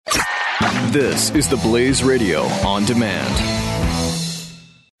This is the Blaze Radio on demand.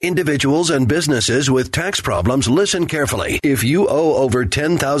 Individuals and businesses with tax problems, listen carefully. If you owe over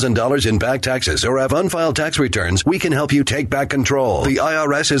 $10,000 in back taxes or have unfiled tax returns, we can help you take back control. The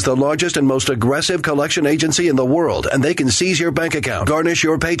IRS is the largest and most aggressive collection agency in the world, and they can seize your bank account, garnish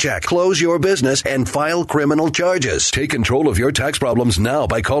your paycheck, close your business, and file criminal charges. Take control of your tax problems now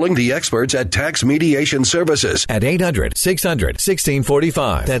by calling the experts at Tax Mediation Services at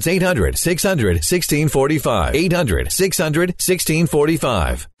 800-600-1645. That's 800-600-1645.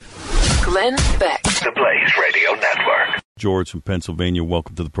 800-600-1645. Glenn Beck. The Blaze Radio Network. George from Pennsylvania,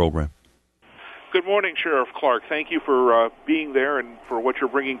 welcome to the program. Good morning, Sheriff Clark. Thank you for being there and for what you're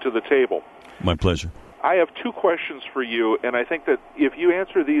bringing to the table. My pleasure. I have two questions for you, and I think that if you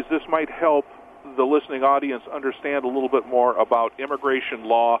answer these, this might help the listening audience understand a little bit more about immigration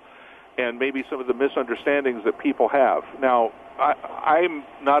law and maybe some of the misunderstandings that people have. Now, I'm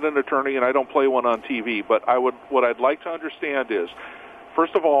not an attorney and I don't play one on TV, but what I'd like to understand is,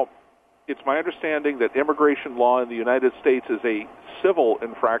 first of all, it's my understanding that immigration law in the United States is a civil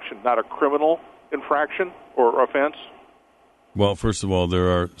infraction, not a criminal infraction or offense. Well, first of all, there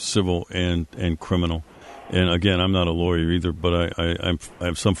are civil and criminal. And again, I'm not a lawyer either, but I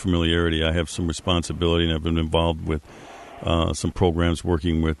have some familiarity. I have some responsibility, and I've been involved with some programs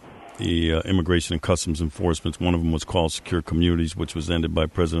working with the Immigration and Customs Enforcement. One of them was called Secure Communities, which was ended by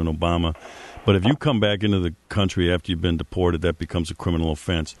President Obama. But if you come back into the country after you've been deported, that becomes a criminal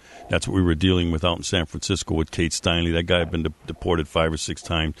offense. That's what we were dealing with out in San Francisco with Kate Steinle. That guy had been deported 5 or 6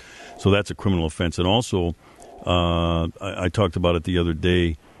 times. So that's a criminal offense. And also, I talked about it the other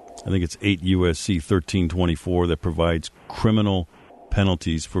day. I think it's 8 U.S.C. 1324 that provides criminal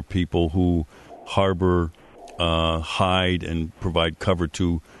penalties for people who harbor, hide, and provide cover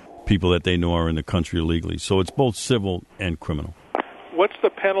to people that they know are in the country illegally. So it's both civil and criminal. What's the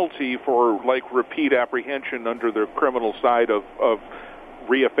penalty for, like, repeat apprehension under the criminal side of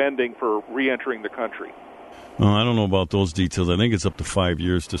reoffending for reentering the country? Well, I don't know about those details. I think it's up to 5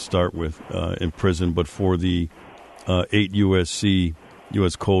 years to start with in prison. But for the 8 U.S.C.,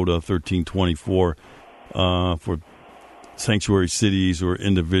 U.S. Code 1324, for sanctuary cities or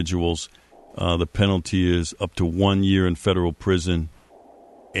individuals, the penalty is up to 1 year in federal prison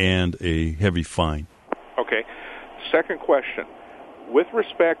and a heavy fine. Okay. Second question. With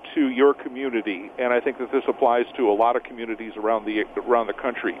respect to your community, and I think that this applies to a lot of communities around the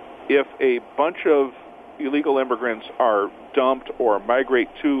country, if a bunch of illegal immigrants are dumped or migrate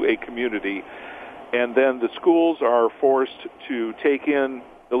to a community, and then the schools are forced to take in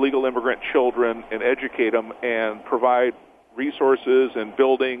illegal immigrant children and educate them and provide resources and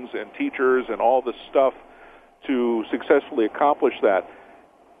buildings and teachers and all this stuff to successfully accomplish that,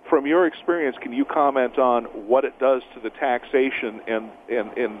 from your experience, can you comment on what it does to the taxation and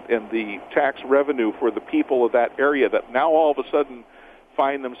the tax revenue for the people of that area that now all of a sudden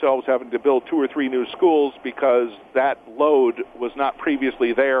find themselves having to build 2 or 3 new schools because that load was not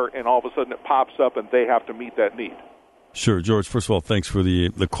previously there, and all of a sudden it pops up and they have to meet that need? Sure, George. First of all, thanks for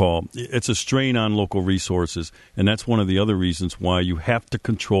the call. It's a strain on local resources, and that's one of the other reasons why you have to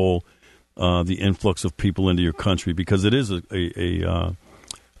control the influx of people into your country, because it is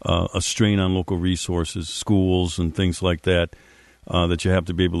a strain on local resources, schools and things like that, that you have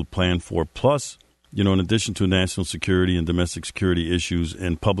to be able to plan for. Plus, in addition to national security and domestic security issues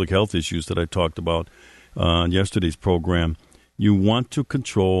and public health issues that I talked about on yesterday's program, you want to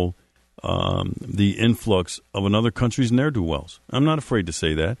control the influx of another country's ne'er-do-wells. I'm not afraid to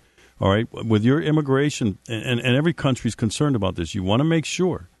say that. All right, with your immigration, and every country's concerned about this, you want to make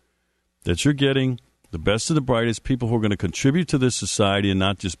sure that you're getting the best of the brightest, people who are going to contribute to this society and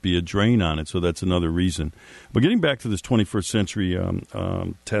not just be a drain on it. So that's another reason. But getting back to this 21st century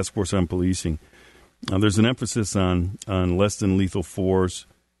task force on policing, there's an emphasis on less than lethal force,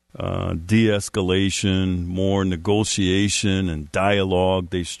 de-escalation, more negotiation and dialogue,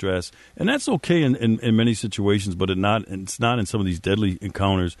 they stress. And that's okay in many situations, but it's not in some of these deadly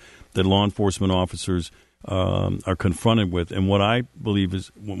encounters that law enforcement officers are confronted with. And what I believe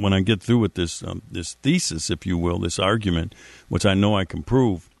is, when I get through with this thesis, if you will, this argument, which I know I can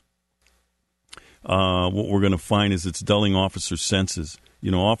prove, what we're going to find is it's dulling officer senses.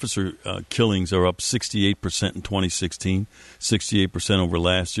 Officer killings are up 68% in 2016, 68% over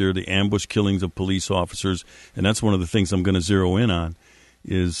last year. The ambush killings of police officers, and that's one of the things I'm going to zero in on,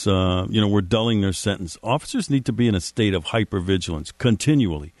 is, we're dulling their sentence. Officers need to be in a state of hypervigilance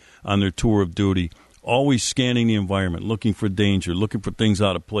continually on their tour of duty, always scanning the environment, looking for danger, looking for things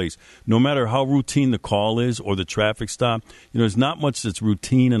out of place. No matter how routine the call is or the traffic stop, there's not much that's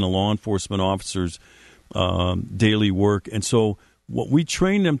routine in a law enforcement officer's daily work. And so what we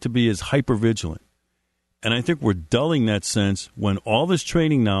train them to be is hypervigilant. And I think we're dulling that sense when all this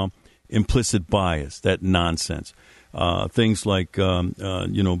training now, implicit bias, that nonsense. Things like,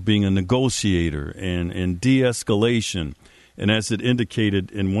 being a negotiator and de-escalation. And as it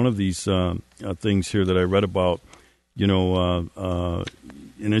indicated in one of these things here that I read about,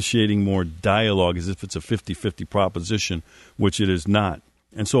 initiating more dialogue as if it's a 50-50 proposition, which it is not.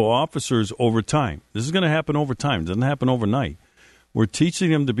 And so officers over time, this is going to happen over time. It doesn't happen overnight. We're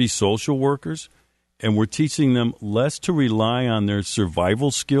teaching them to be social workers, and we're teaching them less to rely on their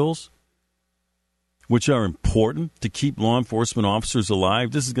survival skills, which are important to keep law enforcement officers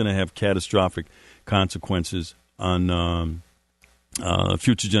alive. This is going to have catastrophic consequences on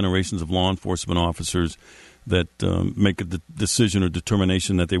future generations of law enforcement officers that make a decision or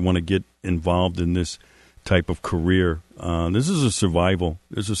determination that they want to get involved in this type of career. This is a survival.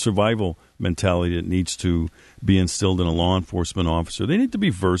 There's a survival mentality that needs to be instilled in a law enforcement officer. They need to be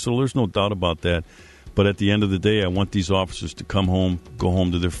versatile. There's no doubt about that. But at the end of the day, I want these officers to come home, go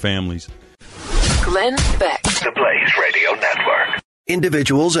home to their families. Glenn Beck. The Blaze Radio Network.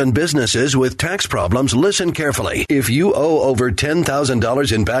 Individuals and businesses with tax problems, listen carefully. If you owe over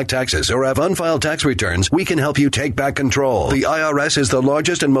 $10,000 in back taxes or have unfiled tax returns, we can help you take back control. The IRS is the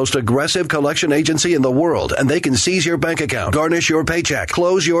largest and most aggressive collection agency in the world, and they can seize your bank account, garnish your paycheck,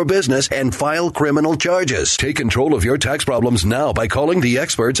 close your business, and file criminal charges. Take control of your tax problems now by calling the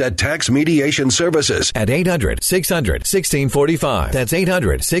experts at Tax Mediation Services at 800-600-1645. That's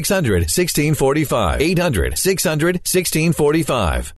 800-600-1645. 800-600-1645.